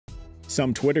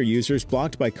Some Twitter users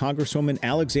blocked by Congresswoman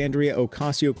Alexandria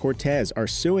Ocasio-Cortez are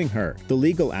suing her. The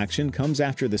legal action comes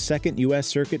after the Second U.S.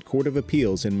 Circuit Court of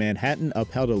Appeals in Manhattan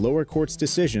upheld a lower court's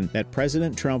decision that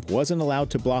President Trump wasn't allowed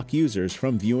to block users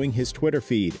from viewing his Twitter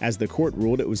feed, as the court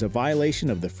ruled it was a violation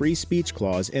of the free speech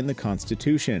clause in the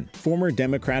Constitution. Former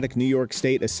Democratic New York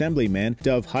State Assemblyman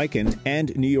Dov Hikind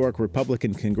and New York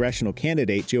Republican congressional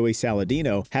candidate Joey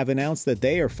Saladino have announced that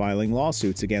they are filing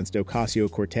lawsuits against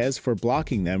Ocasio-Cortez for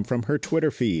blocking them from her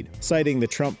Twitter feed. Citing the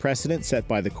Trump precedent set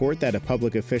by the court that a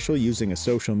public official using a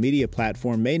social media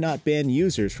platform may not ban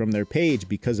users from their page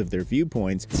because of their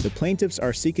viewpoints, the plaintiffs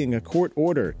are seeking a court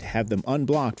order to have them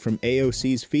unblocked from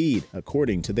AOC's feed,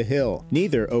 according to The Hill.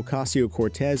 Neither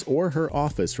Ocasio-Cortez or her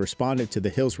office responded to The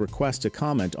Hill's request to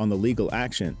comment on the legal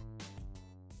action.